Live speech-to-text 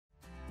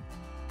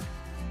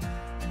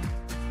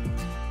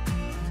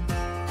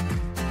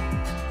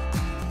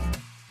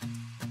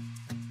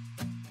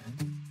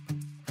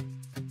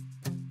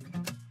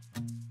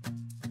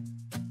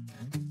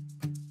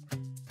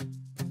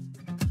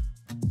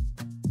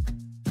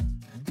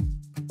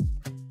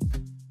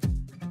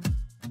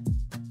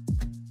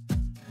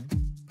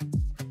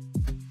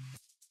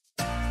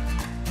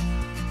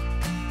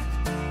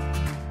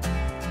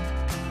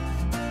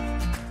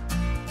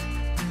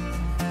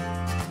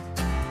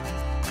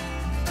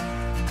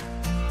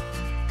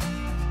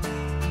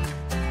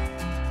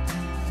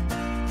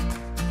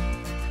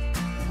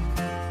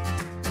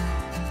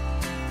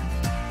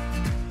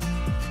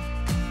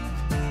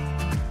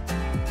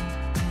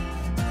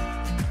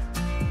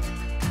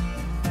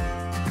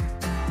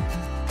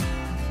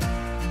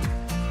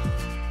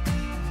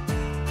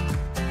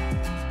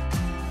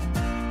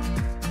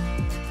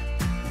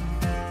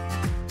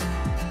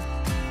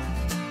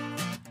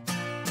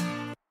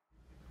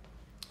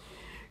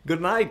Good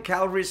night,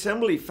 Calvary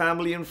Assembly,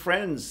 family and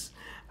friends.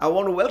 I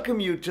want to welcome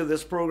you to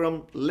this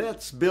program,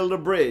 Let's Build a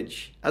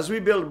Bridge, as we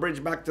build a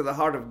bridge back to the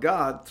heart of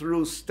God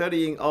through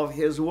studying of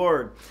His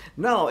Word.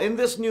 Now, in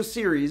this new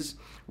series,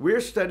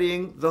 we're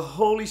studying the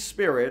Holy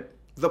Spirit,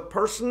 the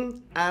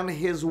person and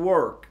His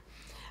work.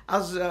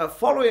 As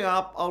following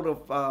up out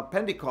of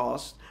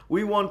Pentecost,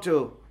 we want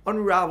to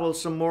unravel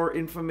some more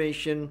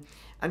information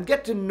and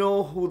get to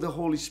know who the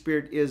Holy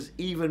Spirit is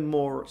even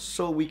more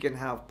so we can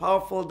have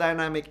powerful,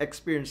 dynamic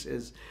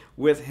experiences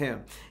with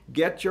Him.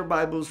 Get your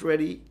Bibles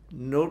ready,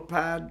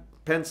 notepad,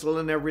 pencil,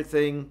 and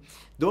everything.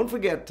 Don't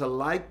forget to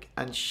like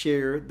and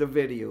share the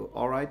video.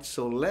 All right,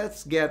 so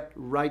let's get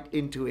right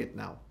into it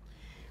now.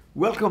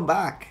 Welcome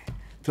back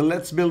to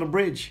Let's Build a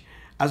Bridge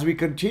as we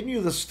continue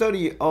the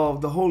study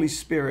of the Holy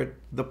Spirit,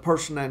 the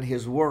person and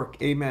His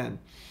work. Amen.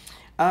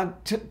 And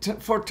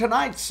for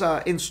tonight's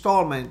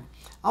installment,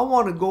 I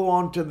want to go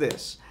on to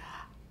this.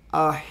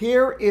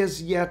 Here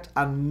is yet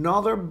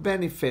another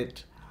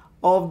benefit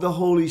of the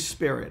Holy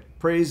Spirit.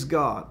 Praise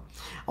God.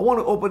 I want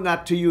to open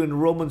that to you in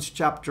Romans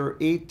chapter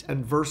 8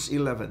 and verse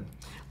 11.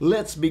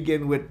 Let's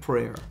begin with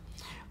prayer.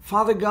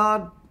 Father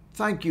God,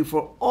 thank you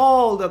for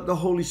all that the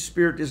Holy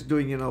Spirit is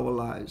doing in our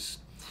lives.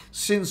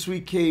 Since we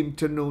came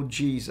to know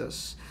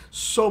Jesus,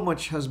 so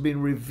much has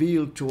been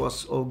revealed to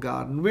us, oh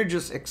God, and we're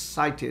just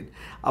excited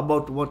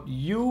about what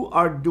you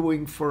are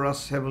doing for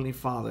us, Heavenly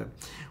Father.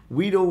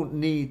 We don't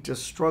need to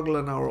struggle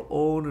on our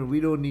own, and we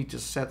don't need to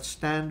set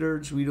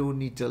standards. We don't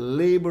need to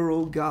labor,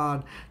 oh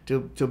God,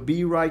 to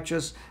be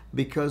righteous,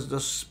 because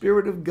the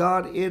Spirit of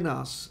God in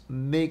us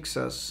makes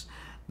us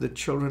the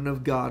children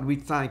of God. We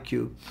thank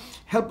you.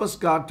 Help us,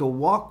 God, to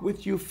walk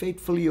with you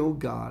faithfully, oh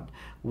God.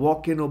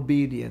 Walk in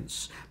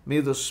obedience. May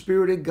the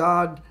Spirit of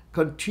God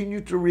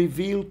continue to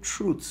reveal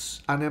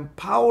truths and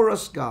empower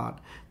us,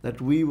 God, that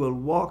we will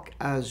walk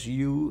as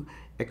you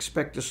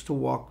expect us to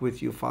walk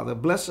with you, Father.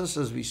 Bless us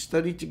as we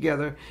study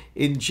together.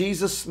 In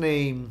Jesus'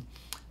 name,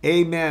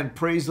 amen.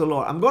 Praise the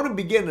Lord. I'm going to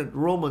begin at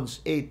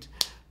Romans 8,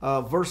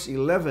 verse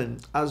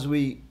 11, as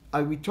we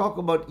talk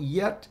about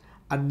yet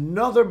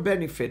another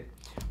benefit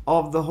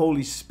of the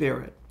Holy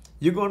Spirit.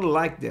 You're going to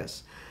like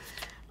this.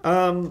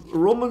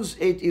 Romans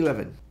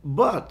 8:11.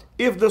 But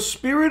if the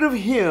Spirit of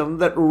Him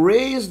that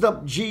raised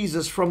up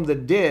Jesus from the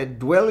dead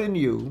dwell in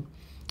you,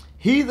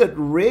 He that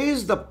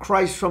raised up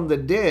Christ from the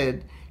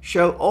dead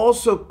shall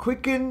also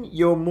quicken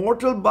your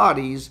mortal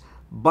bodies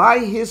by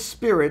His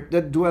Spirit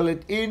that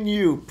dwelleth in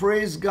you.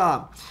 Praise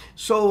God.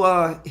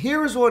 So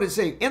here is what it's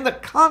saying. In the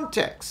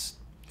context,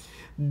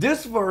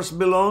 this verse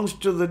belongs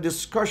to the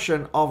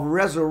discussion of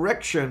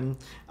resurrection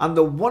and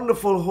the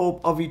wonderful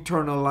hope of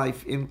eternal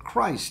life in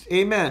Christ.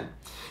 Amen.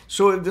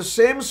 So if the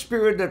same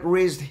Spirit that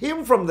raised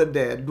Him from the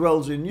dead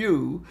dwells in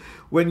you,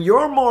 when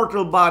your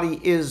mortal body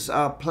is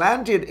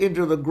planted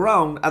into the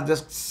ground at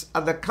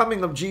the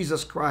coming of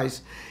Jesus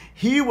Christ,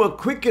 He will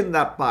quicken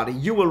that body.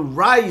 You will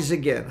rise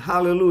again.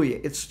 Hallelujah.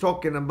 It's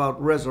talking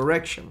about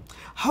resurrection.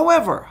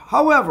 However,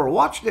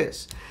 watch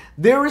this.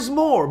 There is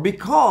more,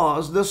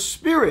 because the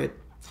Spirit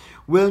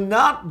will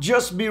not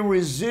just be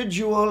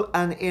residual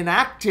and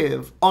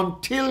inactive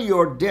until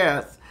your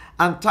death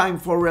and time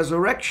for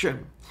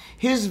resurrection.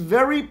 His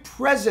very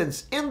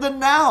presence in the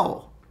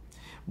now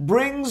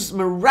brings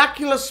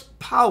miraculous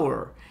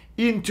power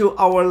into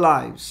our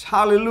lives.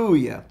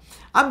 Hallelujah.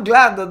 I'm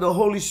glad that the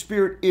Holy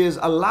Spirit is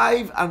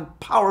alive and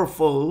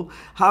powerful.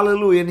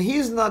 Hallelujah. And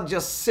He's not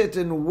just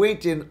sitting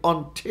waiting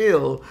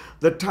until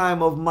the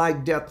time of my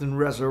death and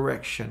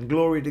resurrection.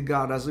 Glory to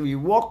God. As we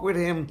walk with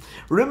Him,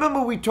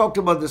 remember we talked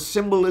about the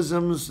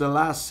symbolisms the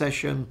last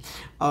session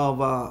of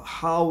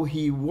how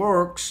He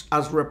works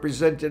as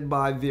represented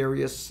by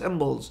various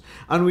symbols.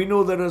 And we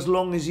know that as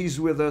long as He's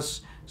with us,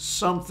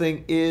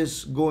 something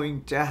is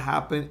going to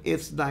happen.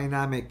 It's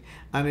dynamic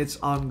and it's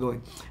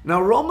ongoing.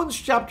 Now, Romans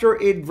chapter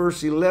 8,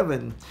 verse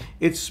 11,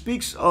 it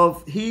speaks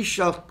of He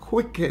shall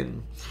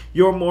quicken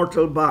your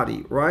mortal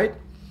body, right?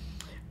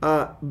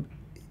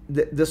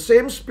 The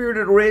same Spirit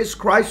that raised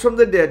Christ from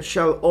the dead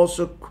shall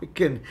also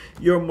quicken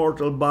your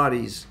mortal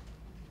bodies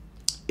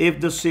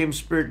if the same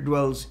Spirit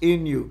dwells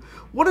in you.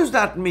 What does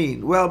that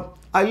mean? Well,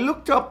 I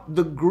looked up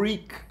the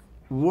Greek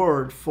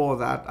word for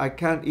that. I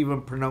can't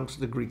even pronounce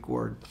the Greek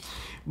word.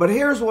 But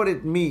here's what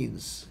it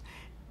means.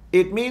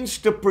 It means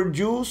to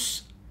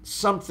produce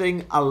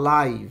something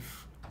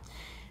alive,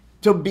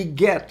 to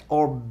beget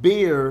or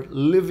bear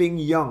living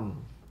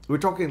young. We're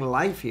talking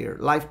life here,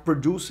 life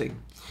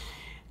producing.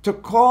 To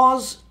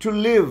cause to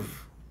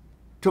live,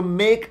 to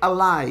make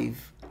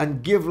alive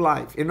and give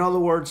life. In other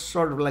words,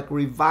 sort of like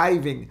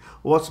reviving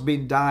what's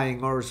been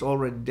dying or is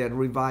already dead,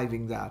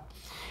 reviving that.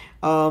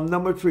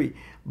 Number 3,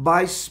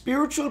 by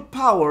spiritual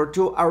power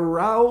to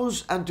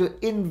arouse and to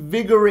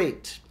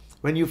invigorate.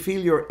 When you feel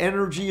your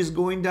energy is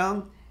going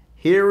down,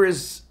 here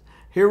is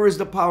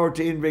the power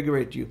to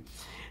invigorate you.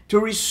 To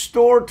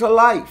restore to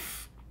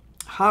life.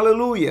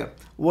 Hallelujah.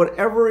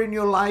 Whatever in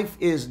your life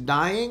is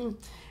dying,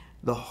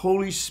 the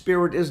Holy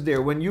Spirit is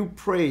there. When you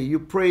pray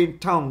in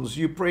tongues,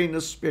 you pray in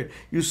the Spirit,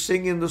 you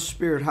sing in the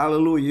Spirit,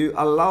 hallelujah. You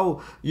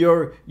allow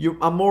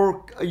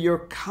your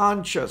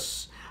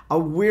conscious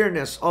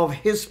awareness of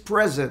His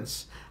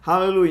presence,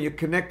 hallelujah. You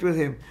connect with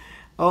Him.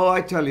 Oh,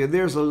 I tell you,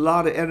 there's a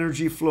lot of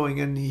energy flowing,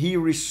 and He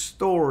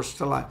restores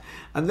to life.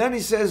 And then He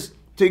says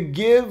to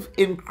give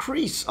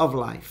increase of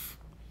life.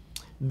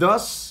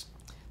 Thus,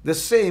 the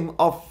same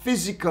of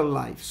physical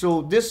life.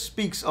 So this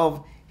speaks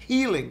of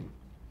healing.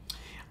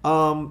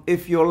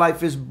 If your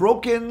life is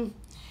broken,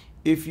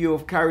 if you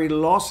have carried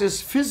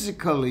losses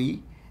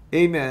physically,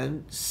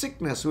 amen,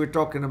 sickness we're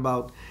talking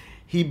about,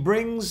 He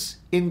brings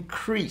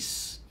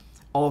increase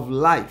of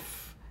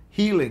life,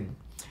 healing.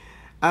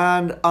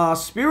 And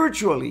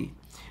spiritually,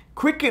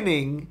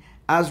 quickening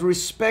as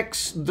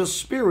respects the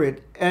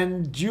spirit,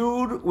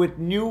 endued with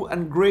new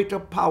and greater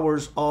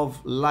powers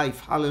of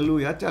life.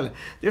 Hallelujah. I tell you,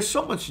 there's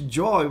so much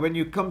joy when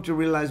you come to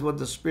realize what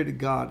the Spirit of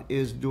God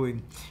is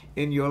doing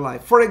in your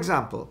life. For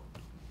example,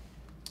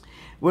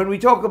 when we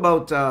talk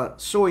about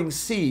sowing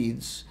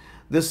seeds,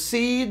 the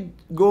seed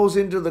goes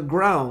into the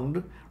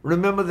ground.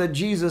 Remember that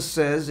Jesus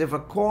says, if a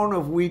corn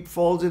of wheat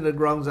falls in the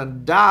ground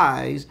and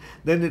dies,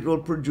 then it will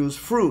produce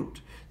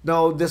fruit.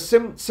 Now, the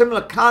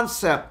similar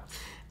concept,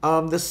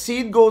 the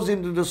seed goes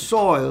into the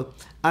soil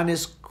and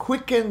is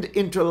quickened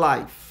into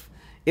life.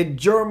 It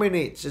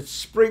germinates, it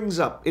springs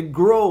up, it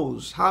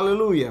grows.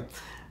 Hallelujah.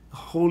 The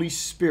Holy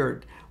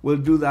Spirit will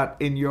do that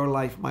in your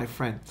life, my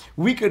friend.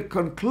 We could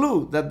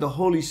conclude that the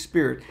Holy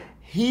Spirit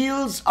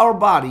heals our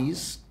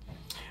bodies,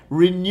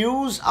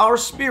 renews our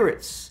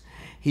spirits.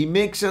 He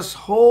makes us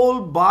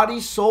whole, body,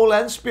 soul,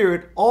 and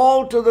spirit,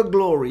 all to the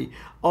glory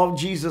of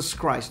Jesus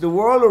Christ. The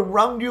world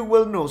around you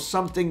will know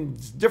something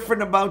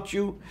different about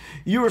you.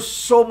 You're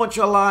so much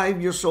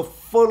alive. You're so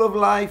full of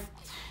life.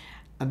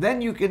 And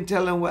then you can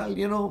tell them, well,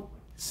 you know,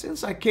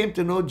 since I came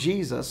to know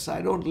Jesus,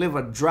 I don't live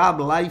a drab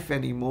life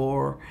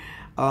anymore.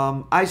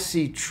 I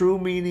see true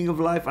meaning of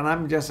life, and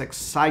I'm just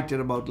excited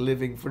about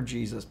living for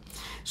Jesus.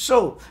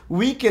 So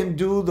we can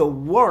do the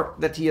work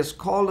that He has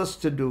called us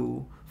to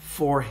do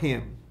for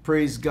Him.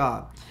 Praise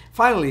God.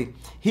 Finally,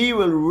 He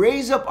will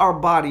raise up our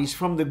bodies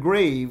from the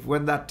grave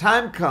when that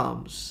time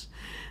comes.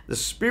 The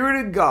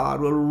Spirit of God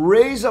will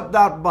raise up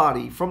that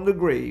body from the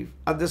grave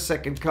at the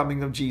second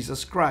coming of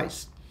Jesus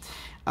Christ.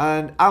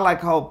 And I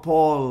like how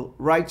Paul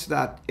writes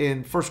that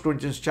in 1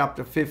 Corinthians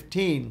chapter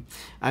 15.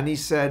 And he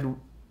said,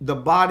 the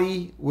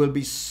body will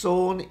be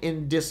sown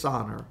in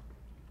dishonor,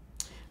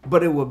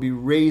 but it will be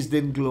raised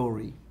in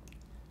glory.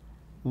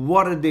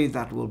 What a day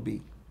that will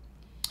be.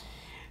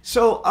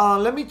 So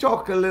let me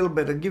talk a little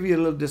bit and give you a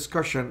little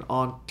discussion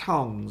on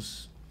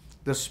tongues,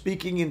 the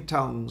speaking in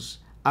tongues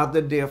at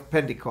the day of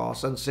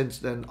Pentecost, and since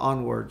then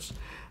onwards.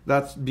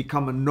 That's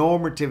become a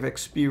normative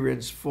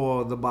experience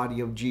for the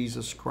body of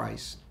Jesus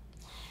Christ.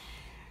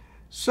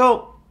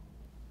 So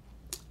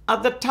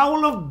at the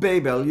Tower of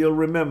Babel, you'll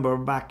remember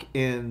back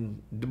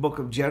in the book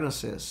of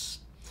Genesis,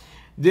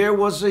 there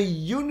was a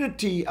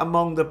unity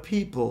among the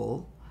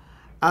people,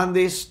 and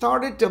they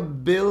started to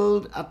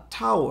build a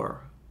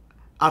tower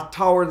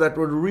that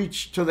would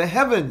reach to the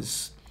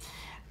heavens.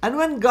 And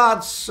when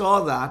God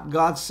saw that,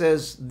 God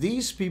says,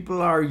 these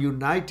people are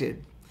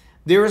united.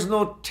 There is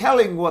no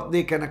telling what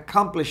they can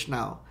accomplish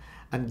now.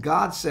 And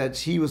God said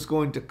He was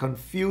going to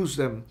confuse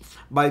them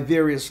by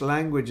various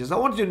languages. I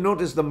want you to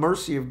notice the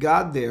mercy of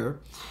God there.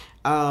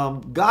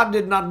 God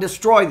did not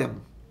destroy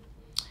them,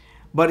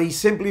 but He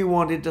simply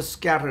wanted to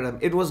scatter them.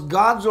 It was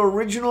God's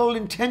original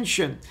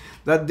intention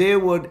that they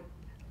would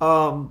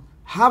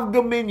have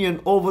dominion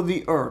over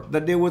the earth,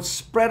 that they would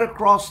spread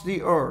across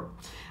the earth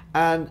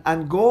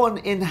and go and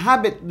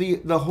inhabit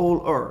the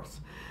whole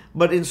earth.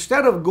 But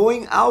instead of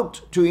going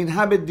out to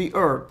inhabit the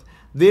earth,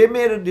 they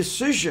made a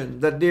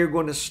decision that they're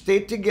going to stay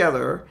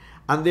together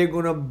and they're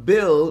going to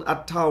build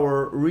a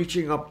tower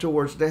reaching up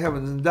towards the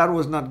heavens. And that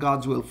was not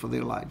God's will for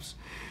their lives.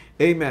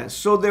 Amen.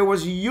 So there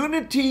was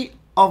unity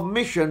of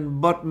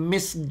mission, but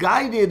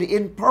misguided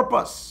in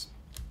purpose.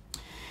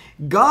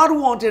 God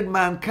wanted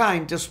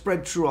mankind to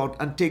spread throughout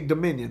and take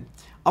dominion.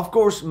 Of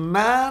course,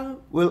 man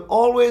will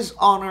always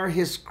honor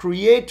his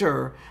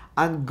Creator,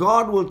 and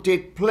God will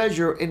take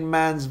pleasure in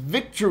man's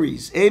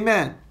victories.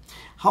 Amen.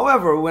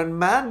 However, when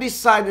man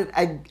decided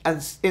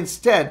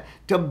instead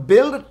to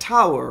build a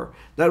tower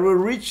that will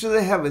reach to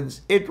the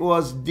heavens, it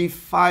was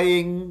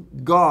defying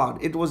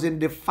God. It was in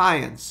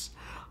defiance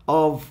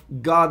of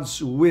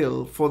God's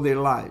will for their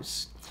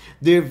lives.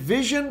 Their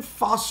vision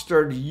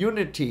fostered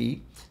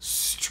unity,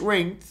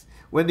 strength.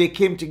 When they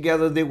came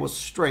together, there was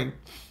strength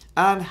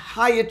and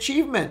high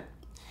achievement.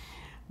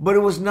 But it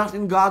was not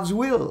in God's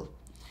will.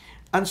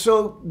 And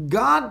so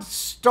God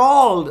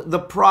stalled the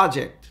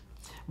project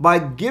by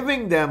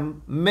giving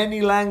them many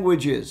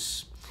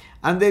languages.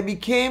 And they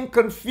became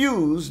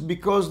confused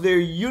because their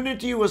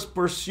unity was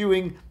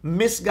pursuing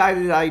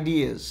misguided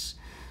ideas.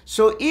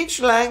 So each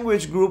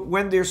language group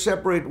went their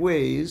separate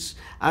ways,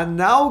 and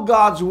now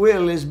God's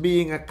will is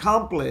being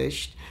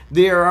accomplished.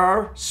 They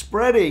are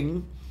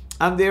spreading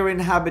and they're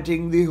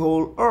inhabiting the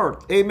whole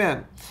earth.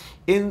 Amen.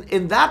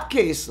 In that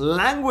case,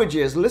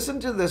 languages, listen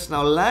to this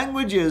now,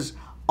 languages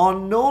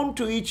unknown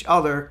to each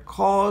other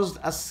caused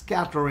a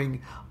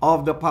scattering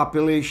of the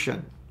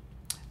population.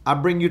 I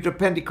bring you to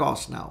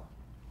Pentecost now.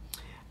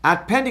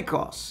 At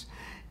Pentecost,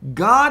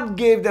 God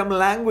gave them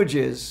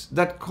languages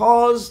that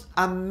caused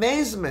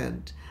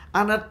amazement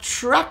and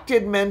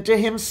attracted men to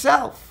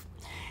himself.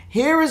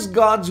 Here is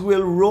God's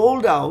will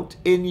rolled out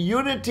in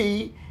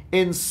unity,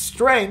 in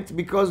strength,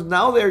 because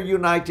now they're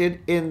united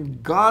in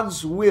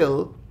God's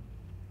will,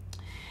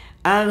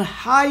 and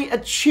high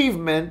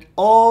achievement,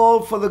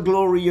 all for the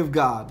glory of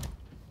God.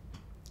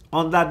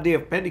 On that day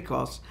of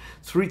Pentecost,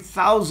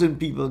 3,000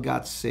 people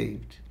got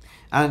saved.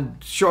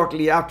 And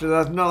shortly after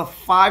that, another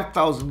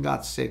 5,000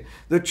 got saved.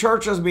 The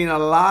church has been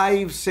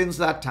alive since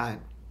that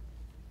time.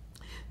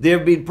 There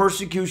have been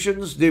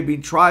persecutions, there have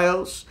been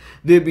trials,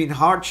 there have been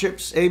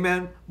hardships,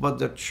 amen. But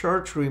the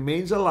church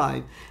remains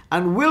alive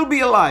and will be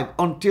alive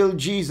until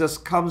Jesus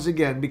comes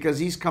again, because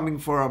he's coming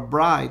for a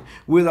bride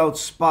without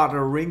spot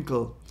or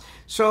wrinkle.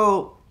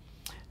 So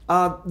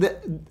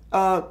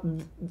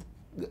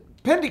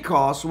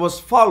Pentecost was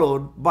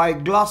followed by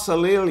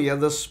glossolalia,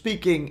 the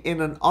speaking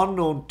in an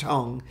unknown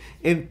tongue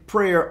in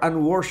prayer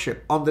and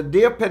worship. On the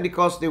day of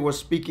Pentecost, they were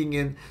speaking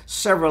in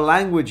several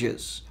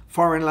languages,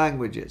 foreign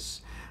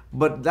languages.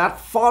 But that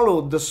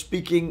followed the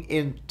speaking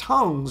in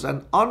tongues,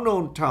 an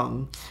unknown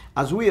tongue,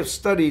 as we have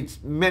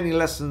studied many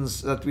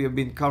lessons that we have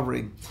been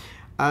covering.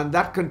 And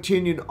that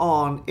continued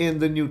on in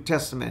the New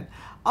Testament.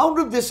 Out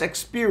of this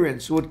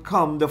experience would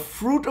come the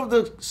fruit of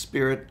the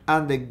Spirit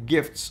and the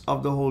gifts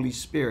of the Holy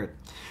Spirit.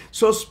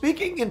 So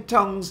speaking in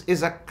tongues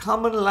is a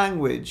common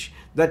language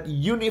that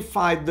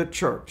unified the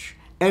church,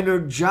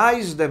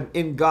 energized them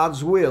in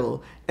God's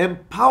will,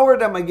 empowered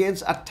them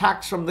against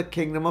attacks from the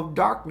kingdom of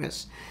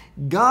darkness.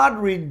 God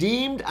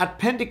redeemed at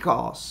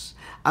Pentecost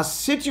a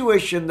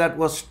situation that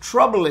was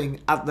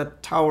troubling at the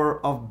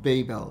Tower of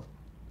Babel.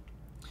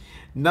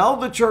 Now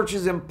the church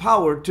is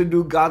empowered to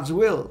do God's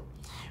will.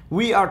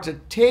 We are to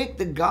take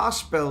the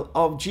gospel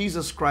of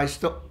Jesus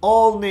Christ to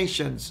all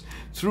nations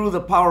through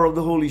the power of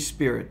the Holy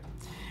Spirit.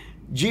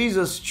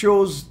 Jesus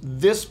chose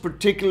this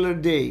particular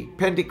day,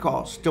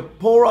 Pentecost, to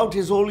pour out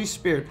his Holy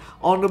Spirit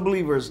on the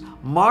believers,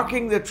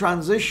 marking the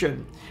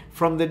transition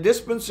from the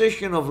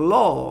dispensation of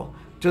law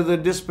to the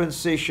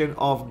dispensation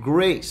of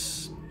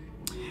grace,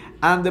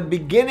 and the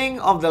beginning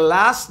of the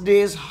last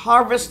day's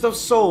harvest of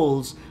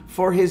souls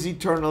for his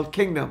eternal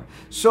kingdom.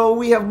 So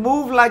we have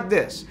moved like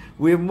this.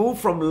 We have moved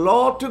from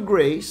law to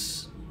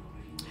grace.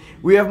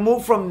 We have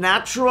moved from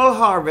natural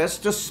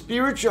harvest to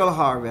spiritual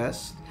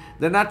harvest.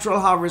 The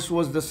natural harvest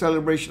was the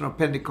celebration of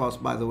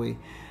Pentecost, by the way.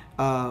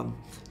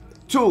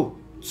 To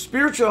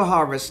spiritual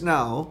harvest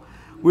now.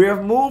 We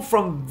have moved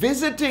from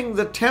visiting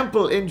the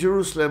temple in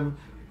Jerusalem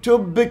to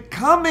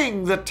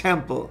becoming the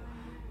temple.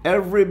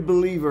 Every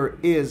believer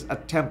is a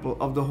temple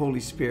of the Holy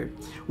Spirit.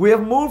 We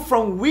have moved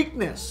from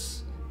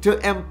weakness to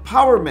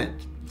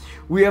empowerment.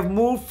 We have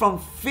moved from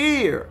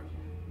fear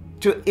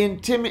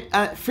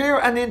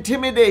and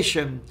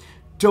intimidation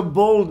to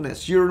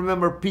boldness. You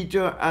remember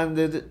Peter and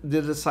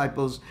the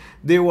disciples,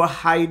 they were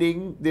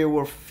hiding, they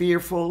were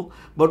fearful,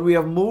 but we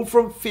have moved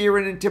from fear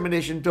and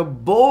intimidation to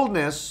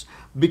boldness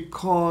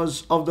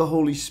because of the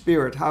Holy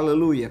Spirit.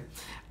 Hallelujah.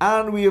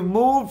 And we have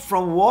moved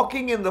from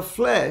walking in the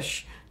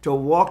flesh to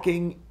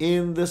walking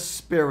in the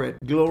Spirit.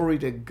 Glory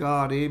to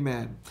God.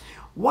 Amen.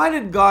 Why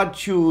did God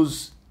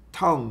choose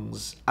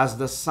tongues as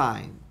the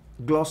sign?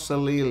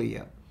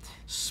 Glossolalia,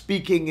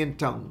 speaking in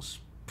tongues,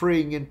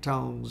 praying in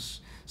tongues,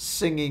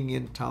 singing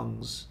in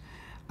tongues.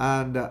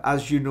 And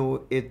as you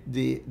know,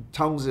 the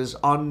tongues is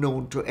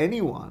unknown to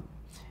anyone.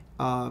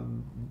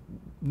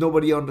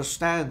 Nobody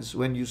understands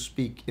when you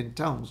speak in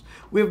tongues.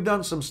 We have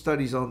done some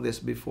studies on this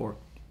before.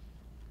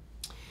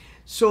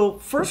 So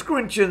 1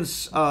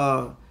 Corinthians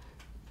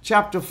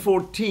chapter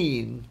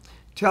 14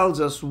 tells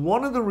us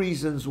one of the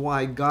reasons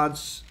why God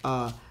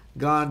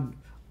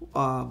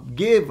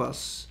gave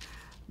us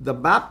the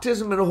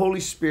baptism of the Holy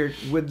Spirit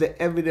with the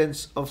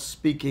evidence of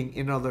speaking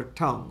in other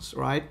tongues,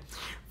 right?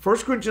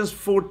 1 Corinthians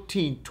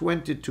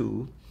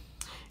 14:22,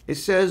 it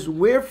says,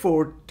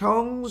 "Wherefore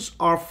tongues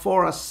are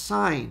for a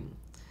sign,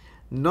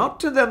 not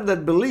to them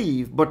that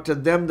believe, but to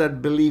them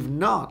that believe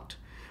not.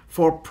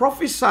 For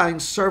prophesying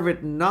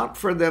serveth not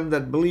for them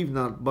that believe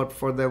not, but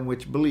for them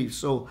which believe."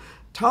 So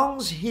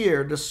tongues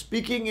here, the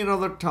speaking in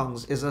other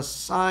tongues, is a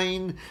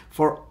sign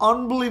for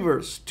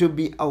unbelievers to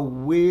be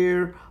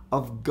aware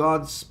of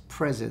God's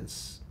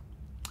presence.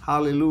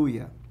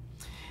 Hallelujah.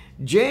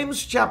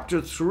 James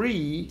chapter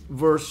 3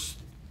 verse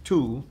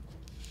 2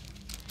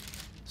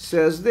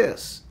 says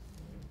this,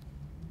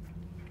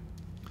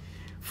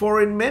 "For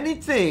in many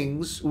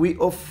things we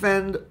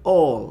offend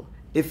all.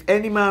 If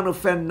any man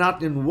offend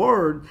not in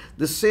word,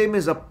 the same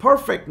is a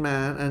perfect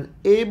man and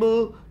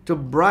able to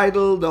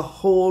bridle the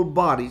whole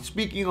body."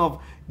 Speaking of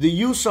the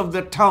use of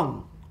the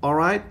tongue, all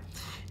right?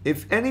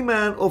 "If any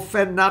man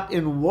offend not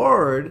in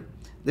word,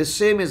 the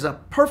same is a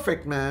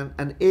perfect man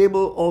and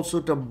able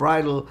also to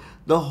bridle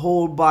the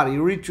whole body.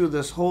 Read through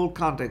this whole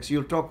context.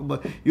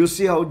 You'll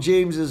see how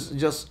James is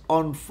just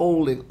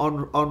unfolding,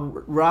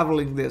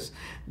 unraveling this,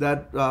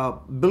 that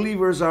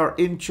believers are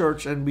in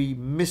church and we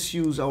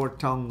misuse our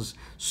tongues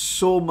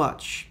so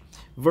much.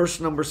 Verse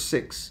number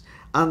 6.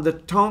 And the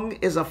tongue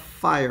is a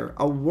fire,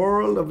 a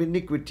world of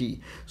iniquity.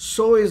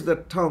 So is the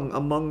tongue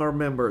among our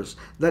members,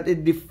 that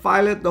it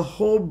defileth the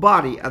whole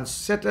body, and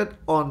setteth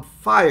on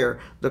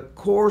fire the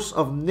course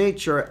of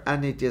nature,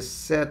 and it is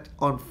set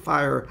on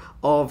fire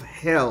of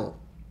hell.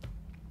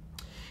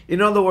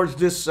 In other words,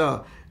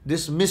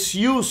 this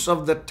misuse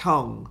of the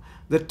tongue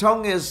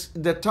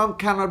tongue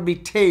cannot be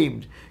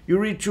tamed. You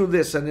read through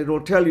this, and it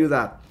will tell you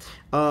that.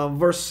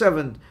 Verse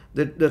 7,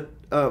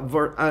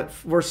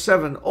 verse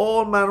 7,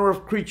 all manner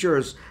of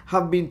creatures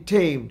have been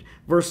tamed.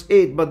 Verse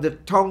 8, but the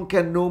tongue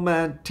can no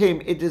man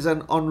tame. It is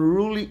an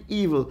unruly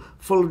evil,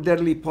 full of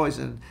deadly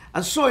poison.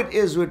 And so it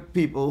is with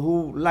people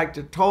who like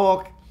to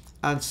talk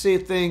and say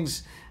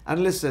things.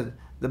 And listen,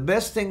 the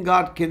best thing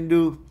God can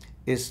do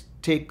is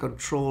take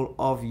control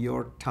of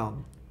your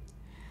tongue.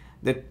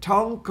 The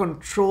tongue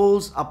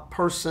controls a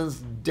person's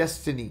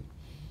destiny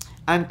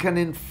and can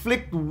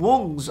inflict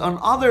wounds on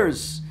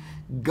others.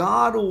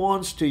 God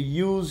wants to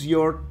use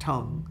your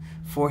tongue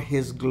for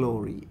His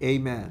glory.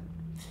 Amen.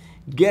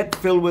 Get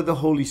filled with the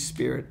Holy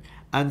Spirit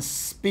and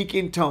speak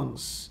in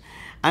tongues.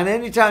 And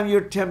anytime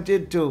you're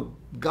tempted to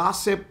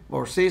gossip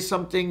or say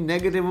something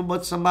negative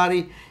about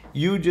somebody,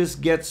 you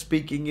just get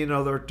speaking in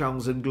other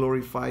tongues and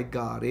glorify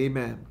God.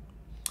 Amen.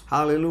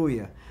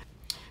 Hallelujah.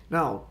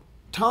 Now,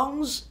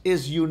 tongues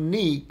is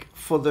unique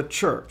for the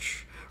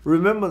church.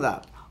 Remember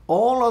that.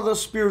 All other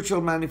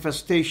spiritual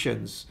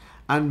manifestations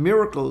and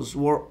miracles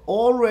were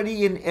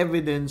already in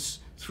evidence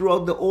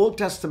throughout the Old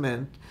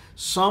Testament.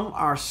 Some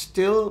are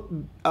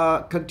still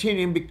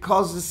continuing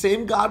because the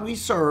same God we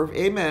serve,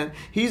 amen.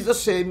 He's the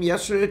same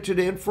yesterday,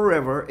 today, and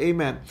forever,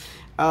 amen.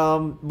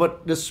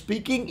 But the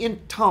speaking in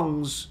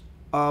tongues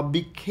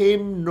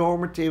became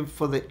normative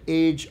for the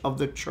age of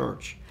the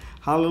church.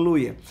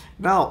 Hallelujah.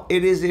 Now,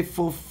 it is a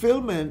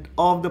fulfillment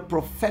of the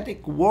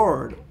prophetic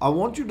word. I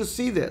want you to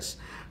see this.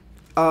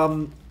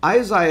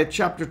 Isaiah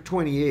chapter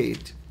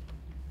 28.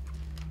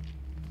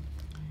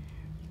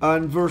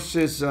 And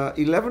verses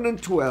 11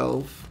 and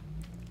 12,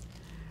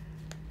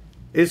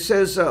 it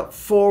says,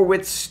 for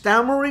with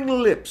stammering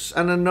lips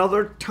and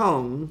another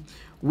tongue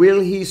will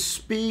he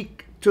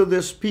speak to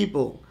this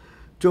people,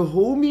 to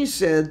whom he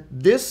said,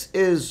 this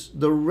is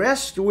the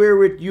rest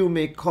wherewith you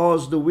may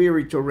cause the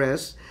weary to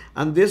rest,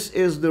 and this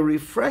is the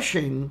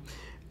refreshing,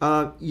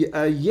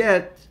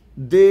 yet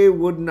they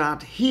would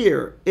not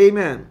hear.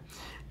 Amen.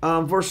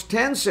 Verse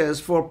 10 says,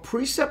 for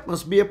precept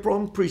must be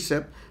upon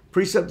precept,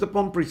 precept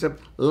upon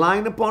precept,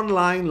 line upon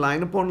line,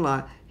 line upon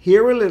line,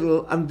 here a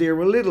little and there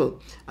a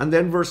little. And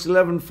then verse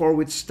 11, for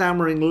with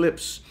stammering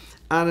lips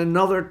and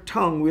another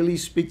tongue will he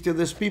speak to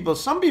this people.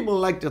 Some people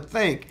like to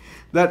think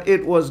that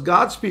it was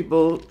God's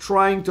people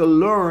trying to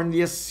learn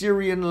the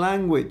Assyrian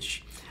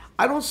language.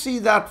 I don't see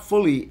that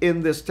fully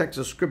in this text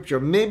of scripture.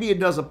 Maybe it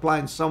does apply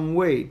in some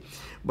way,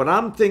 but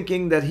I'm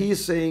thinking that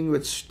he's saying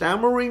with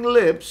stammering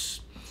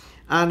lips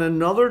and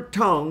another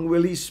tongue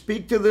will he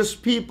speak to this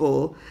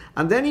people.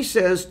 And then he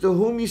says, to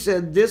whom he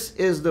said, this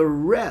is the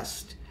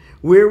rest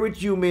wherewith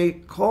you may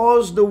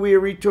cause the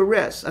weary to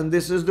rest. And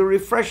this is the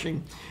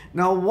refreshing.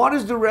 Now, what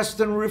is the rest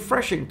and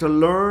refreshing? To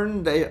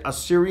learn the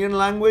Assyrian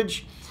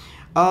language?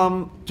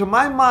 To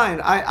my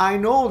mind, I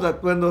know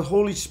that when the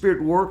Holy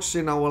Spirit works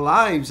in our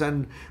lives,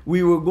 and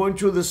we were going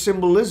through the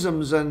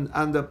symbolisms and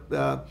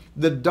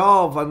the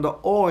dove and the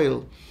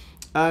oil,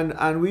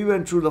 and we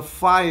went through the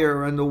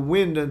fire and the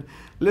wind, and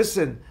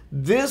listen,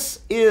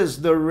 this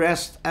is the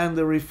rest and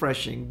the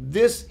refreshing.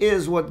 This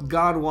is what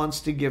God wants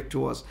to give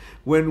to us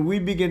when we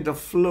begin to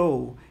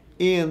flow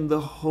in the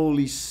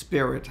Holy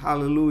Spirit.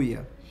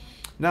 Hallelujah.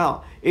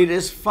 Now, it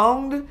is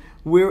found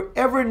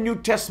wherever New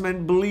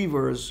Testament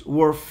believers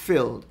were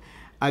filled.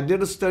 I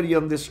did a study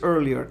on this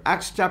earlier.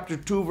 Acts chapter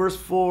 2, verse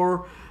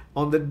 4,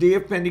 on the day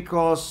of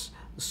Pentecost,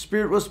 the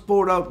Spirit was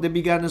poured out. They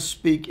began to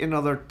speak in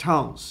other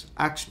tongues.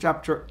 Acts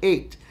chapter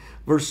 8,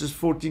 verses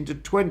 14 to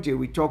 20.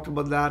 We talked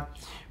about that,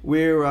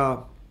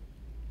 where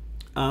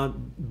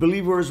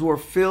believers were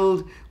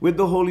filled with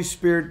the Holy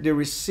Spirit. They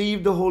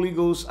received the Holy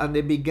Ghost and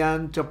they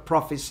began to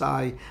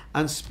prophesy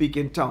and speak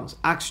in tongues.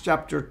 Acts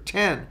chapter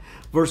 10,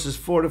 verses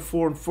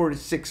 44 and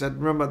 46. I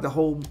remember the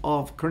home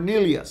of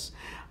Cornelius.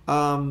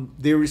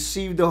 They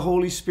received the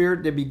Holy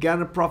Spirit. They began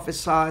to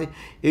prophesy.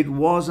 It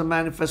was a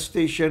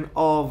manifestation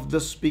of the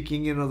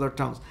speaking in other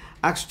tongues.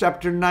 Acts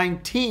chapter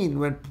 19,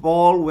 when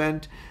Paul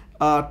went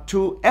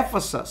to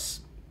Ephesus,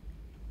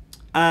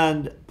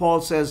 and Paul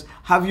says,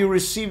 have you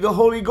received the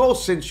Holy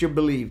Ghost since you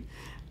believed?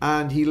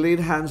 And he laid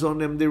hands on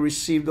them. They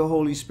received the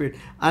Holy Spirit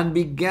and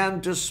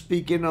began to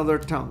speak in other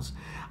tongues.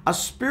 A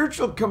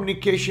spiritual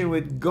communication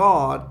with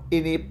God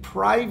in a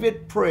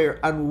private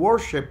prayer and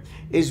worship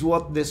is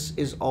what this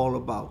is all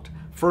about.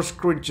 1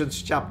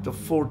 Corinthians chapter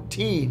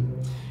 14,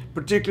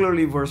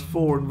 particularly verse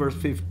 4 and verse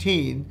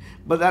 15,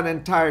 but that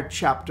entire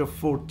chapter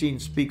 14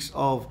 speaks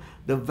of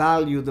the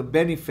value, the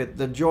benefit,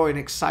 the joy and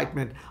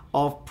excitement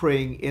of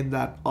praying in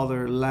that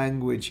other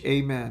language.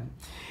 Amen.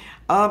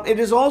 It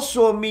is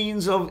also a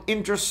means of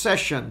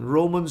intercession.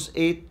 Romans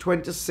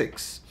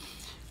 8:26,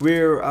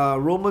 where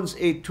Romans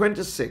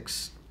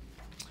 8:26,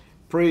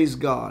 praise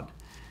God.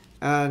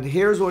 And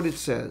here's what it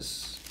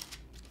says.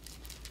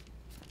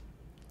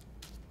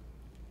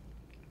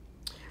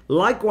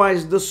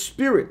 Likewise, the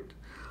Spirit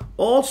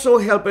also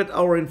helpeth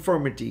our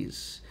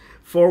infirmities.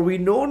 For we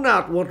know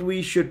not what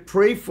we should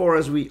pray for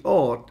as we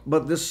ought,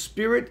 but the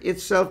Spirit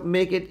itself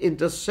maketh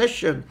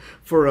intercession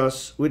for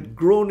us with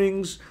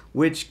groanings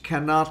which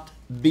cannot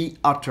be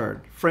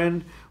uttered.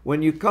 Friend,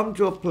 when you come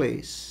to a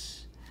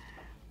place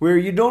where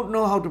you don't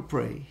know how to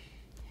pray,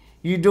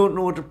 you don't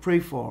know what to pray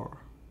for,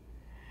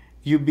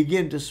 you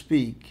begin to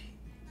speak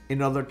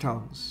in other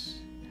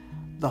tongues.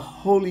 The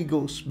Holy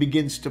Ghost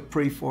begins to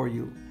pray for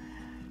you.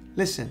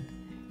 Listen,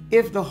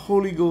 if the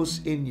Holy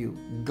Ghost in you,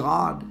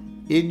 God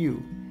in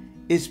you,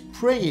 is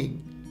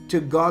praying to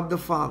God the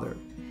Father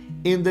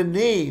in the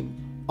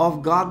name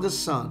of God the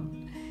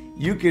Son,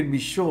 you can be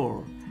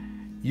sure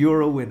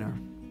you're a winner.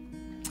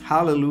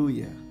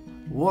 Hallelujah.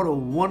 What a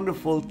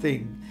wonderful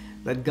thing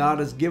that God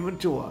has given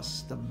to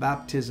us, the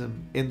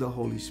baptism in the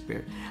Holy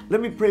Spirit.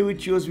 Let me pray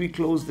with you as we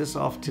close this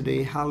off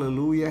today.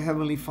 Hallelujah.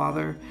 Heavenly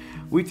Father,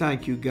 we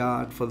thank you,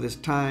 God, for this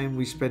time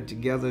we spent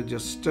together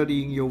just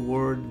studying your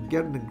word,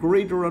 getting a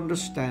greater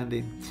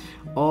understanding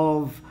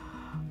of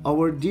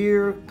our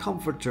dear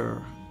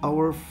comforter,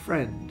 our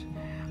friend,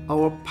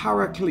 our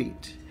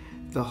paraclete,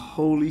 the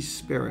Holy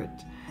Spirit.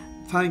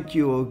 Thank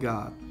you, O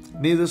God.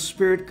 May the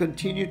Spirit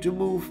continue to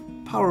move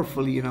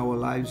powerfully in our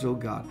lives, O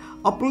God.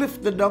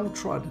 Uplift the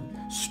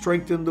downtrodden,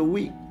 strengthen the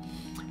weak.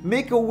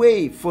 Make a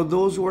way for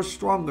those who are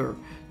stronger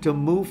to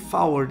move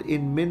forward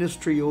in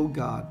ministry, O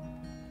God.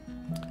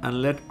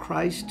 And let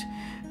Christ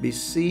be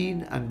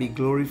seen and be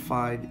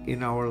glorified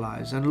in our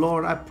lives. And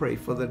Lord, I pray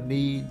for the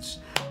needs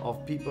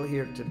of people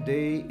here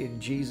today in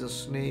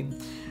Jesus' name.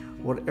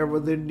 Whatever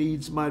their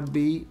needs might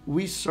be,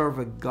 we serve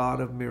a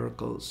God of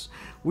miracles.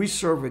 We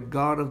serve a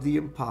God of the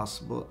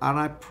impossible. And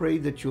I pray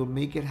that you'll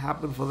make it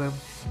happen for them.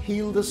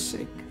 Heal the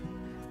sick.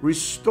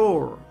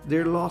 Restore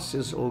their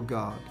losses, O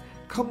God.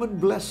 Come and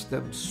bless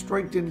them.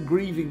 Strengthen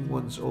grieving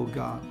ones, O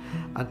God.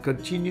 And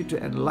continue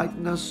to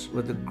enlighten us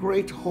with the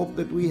great hope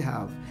that we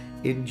have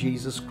in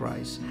Jesus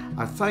Christ.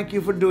 I thank you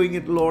for doing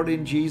it, Lord,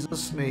 in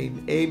Jesus'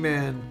 name.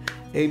 Amen.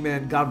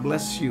 Amen. God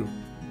bless you.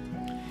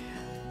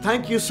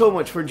 Thank you so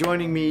much for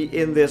joining me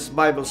in this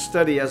Bible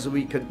study as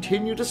we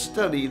continue to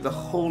study the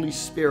Holy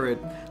Spirit,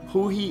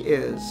 who He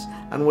is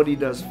and what He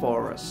does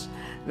for us.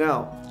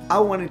 Now, I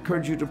want to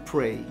encourage you to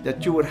pray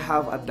that you would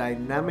have a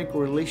dynamic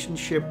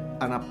relationship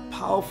and a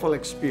powerful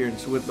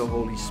experience with the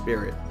Holy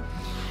Spirit.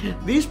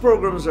 These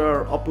programs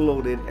are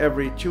uploaded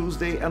every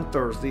Tuesday and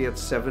Thursday at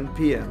 7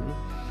 p.m.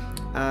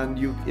 And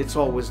it's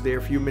always there.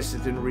 If you miss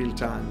it in real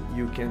time,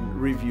 you can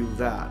review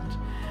that.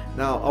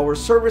 Now, our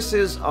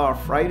services are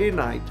Friday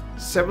night,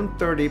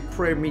 7:30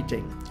 prayer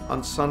meeting.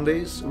 On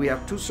Sundays, we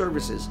have two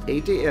services,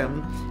 8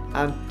 a.m.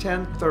 and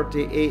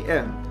 10:30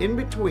 a.m. In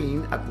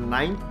between, at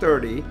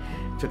 9:30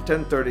 to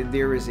 10:30,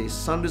 there is a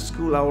Sunday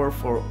school hour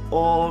for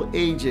all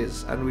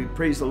ages, and we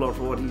praise the Lord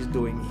for what He's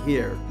doing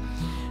here.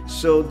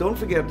 So don't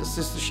forget,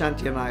 Sister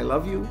Shanti and I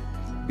love you.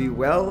 Be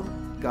well.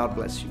 God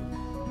bless you.